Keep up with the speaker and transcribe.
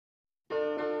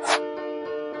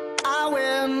I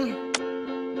win,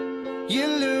 you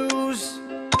lose.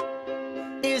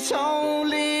 It's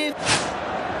only.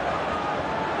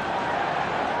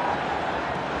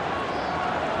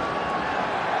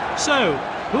 So,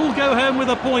 who'll go home with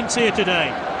the points here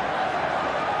today?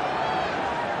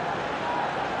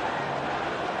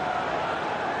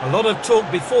 A lot of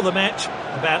talk before the match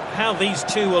about how these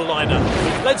two will line up.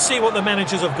 Let's see what the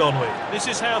managers have gone with. This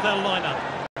is how they'll line up.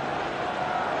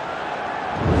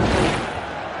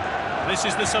 This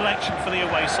is the selection for the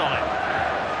away side.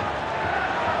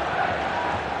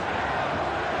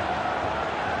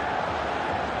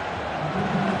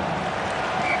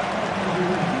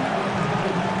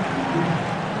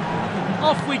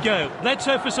 Off we go. Let's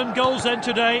hope for some goals then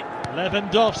today.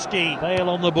 Lewandowski, Bale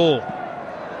on the ball.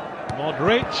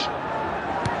 Modric.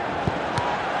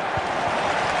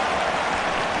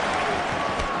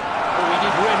 Oh, he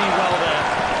did really well there.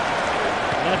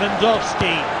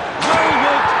 Lewandowski.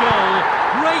 Well-worked goal.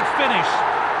 Great finish.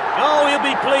 Oh, he'll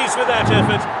be pleased with that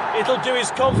effort. It'll do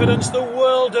his confidence the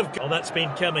world of good. Oh, that's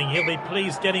been coming. He'll be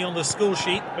pleased getting on the score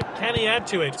sheet, but can he add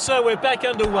to it? So we're back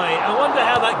underway. I wonder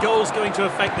how that goal's going to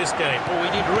affect this game. Oh, he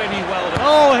did really well there.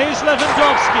 Oh, here's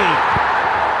Lewandowski.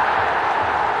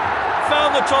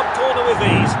 Found the top corner with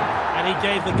ease, and he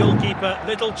gave the goalkeeper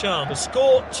little chance. The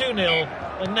score 2-0.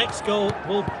 The next goal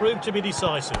will prove to be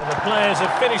decisive. The players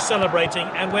have finished celebrating,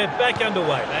 and we're back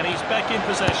underway. And he's back in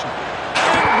possession.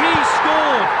 And he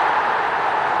scored!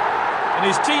 And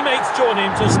his teammates join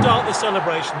him to start the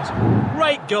celebrations.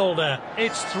 Great goal there.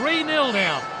 It's 3-0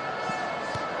 now.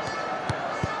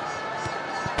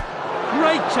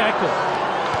 Great tackle.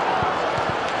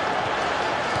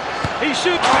 He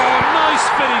shoots. Oh, nice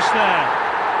finish there.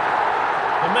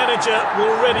 The manager will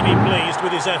already be pleased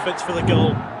with his efforts for the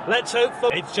goal. Let's hope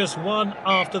for it's just one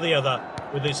after the other.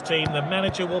 With his team, the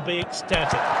manager will be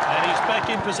ecstatic. And he's back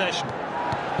in possession.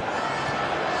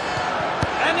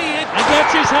 And he hit. And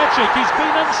that's his hat-trick. He's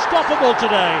been unstoppable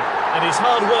today. And his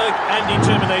hard work and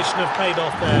determination have paid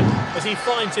off there as he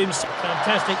finds himself.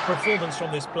 Fantastic performance from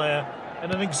this player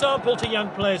and an example to young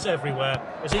players everywhere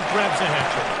as he grabs a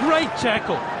hat-trick. Great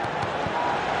tackle.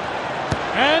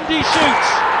 And he shoots.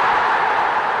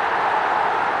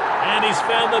 And he's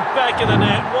found the back of the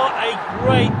net. What a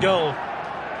great goal.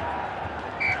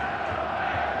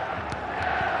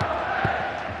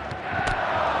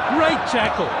 Great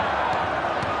tackle.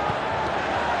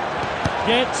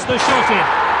 Gets the shot in.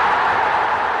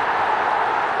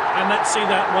 And let's see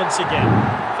that once again.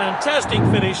 Fantastic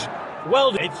finish.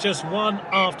 Well, it's just one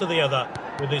after the other.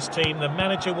 With his team, the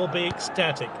manager will be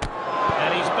ecstatic.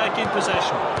 And he's back in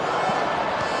possession.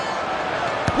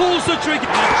 Pulls the trigger.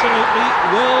 Absolutely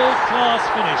world-class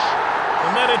finish.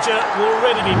 The manager will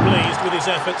already be pleased with his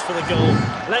efforts for the goal.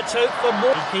 Let's hope for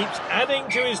more. He keeps adding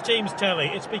to his team's tally.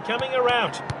 It's becoming a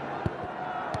rout.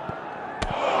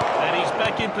 And he's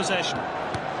back in possession.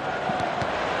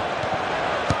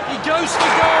 He goes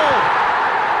for goal.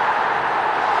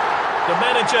 The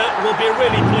manager will be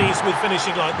really pleased with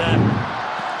finishing like that.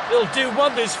 He'll do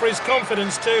wonders for his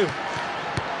confidence too.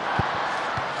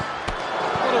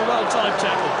 What a well-timed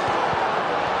tackle.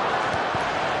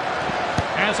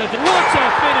 What a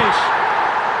finish!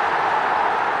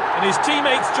 And his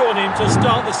teammates join him to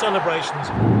start the celebrations.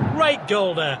 Great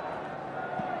goal there.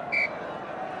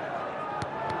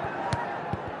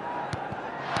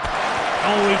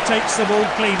 Oh, he takes the ball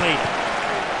cleanly.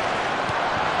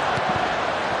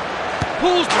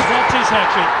 Pulls, but that's his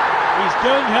hat-trick. He's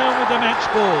going home with the match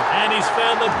ball. And he's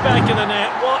found the back of the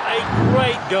net. What a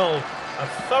great goal. A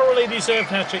thoroughly deserved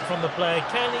hat-trick from the player.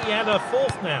 Can he add a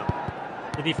fourth now?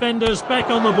 The defender's back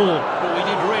on the ball. Oh, he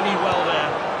did really well there.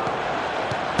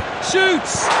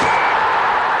 Shoots!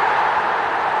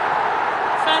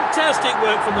 Fantastic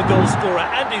work from the goal scorer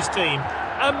and his team.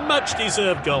 A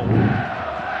much-deserved goal.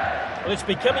 Well, it's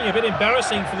becoming a bit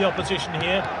embarrassing for the opposition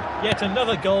here. Yet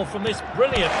another goal from this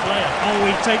brilliant player. Oh,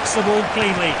 he takes the ball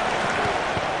cleanly.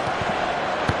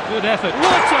 Good effort.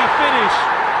 What a finish!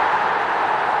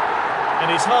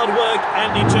 And his hard work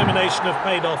and determination have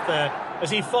paid off there as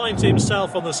he finds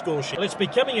himself on the score sheet. Well, it's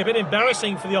becoming a bit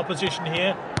embarrassing for the opposition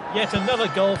here. Yet another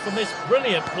goal from this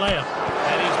brilliant player.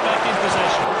 And he's back in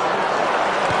possession.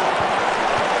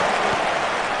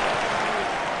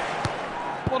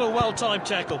 What a well-timed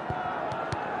tackle.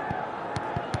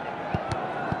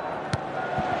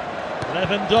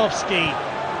 Lewandowski.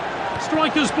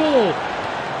 Striker's ball.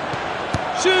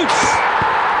 Shoots!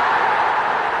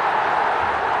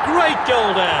 Great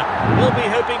goal there. He'll be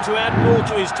hoping to add more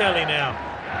to his tally now.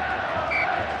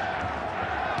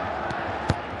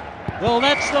 Well,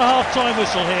 that's the half-time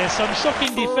whistle here. Some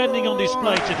shocking defending on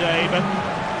display today, but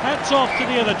Hats off to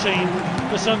the other team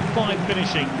for some fine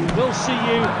finishing. We'll see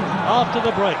you after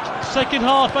the break. Second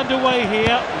half underway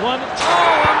here.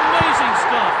 Amazing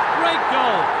stuff. Great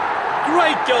goal.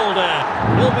 Great goal there.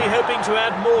 He'll be hoping to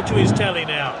add more to his tally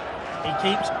now. He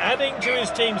keeps adding to his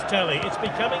team's tally. It's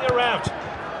becoming a rout.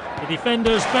 The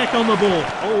defender's back on the ball.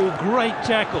 Oh, great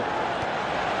tackle.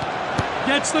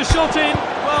 Gets the shot in.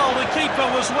 Well, the keeper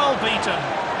was well beaten.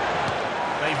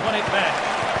 They've won it back.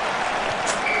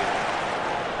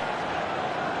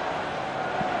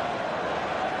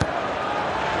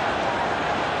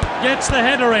 Gets the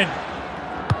header in.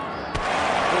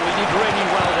 Oh, he did really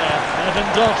well there.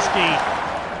 Lewandowski.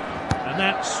 And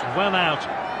that's well out.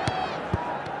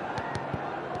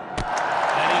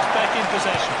 And he's back in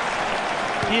possession.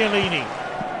 Chiellini.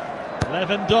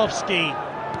 Lewandowski.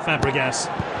 Fabregas.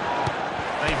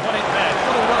 They've won it back.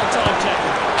 What a well-timed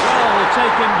tackle. Well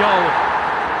taken goal.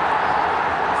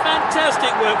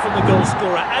 Fantastic work from the goal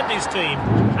scorer and his team.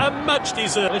 And much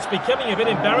deserved. It's becoming a bit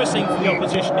embarrassing for the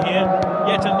opposition here.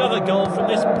 Yet another goal from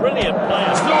this brilliant player.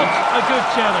 It's not a good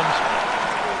challenge.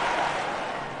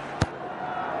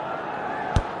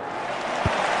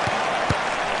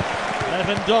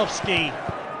 Lewandowski.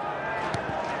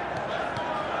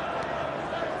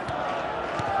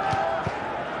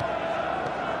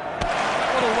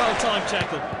 What a well-timed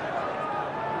tackle.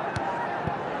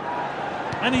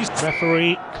 And his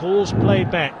referee calls play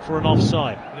back for an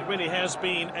offside. It really has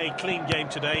been a clean game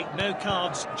today. No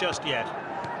cards just yet.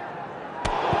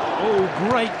 Oh,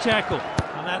 great tackle.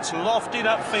 And that's lofted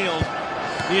upfield.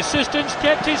 The assistant's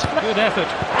kept his... Good effort.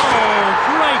 Oh,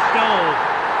 great goal.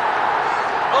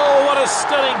 Oh, what a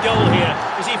stunning goal here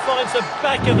as he finds the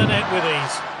back of the net with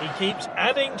ease. He keeps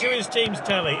adding to his team's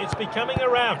tally. It's becoming a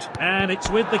rout. And it's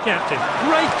with the captain.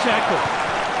 Great tackle.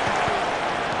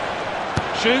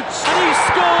 Shoots. And he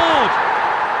scored!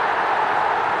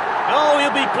 Oh,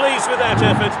 he'll be pleased with that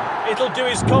effort. It'll do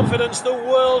his confidence the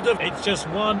world of... It's just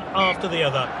one after the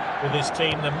other. With his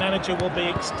team, the manager will be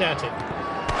ecstatic.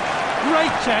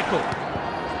 Great tackle.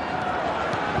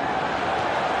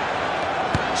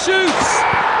 Shoots!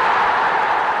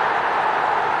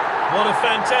 What a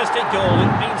fantastic goal.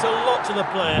 It means a lot to the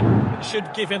player. It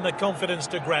should give him the confidence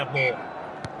to grab more.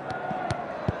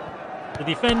 The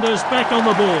defender's back on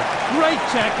the ball. Great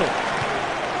tackle.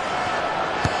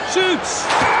 Shoots!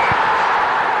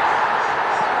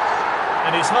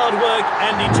 And his hard work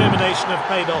and determination have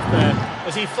paid off there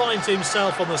as he finds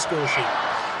himself on the score sheet.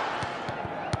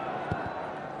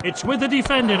 It's with the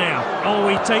defender now. Oh,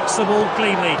 he takes the ball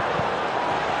cleanly.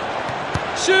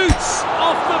 Shoots!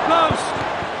 Off the post!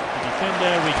 The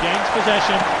defender regains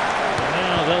possession. And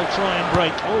now they'll try and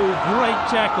break. Oh, great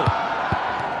tackle.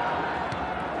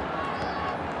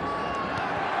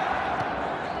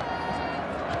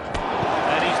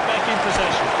 And he's back in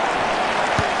possession.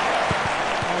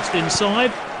 Passed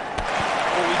inside.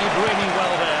 Oh, he did really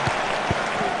well there.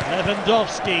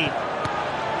 Lewandowski.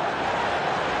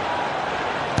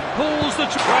 Pulls the...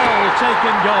 Well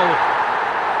taken goal.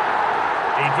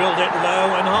 He drilled it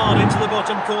low and hard into the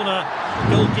bottom corner.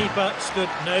 The goalkeeper stood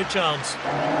no chance.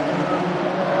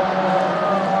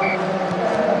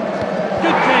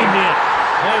 Good game here.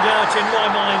 No doubt in my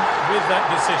mind with that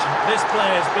decision. This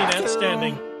player has been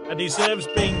outstanding and deserves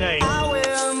being named. I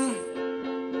win,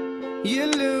 you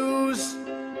lose.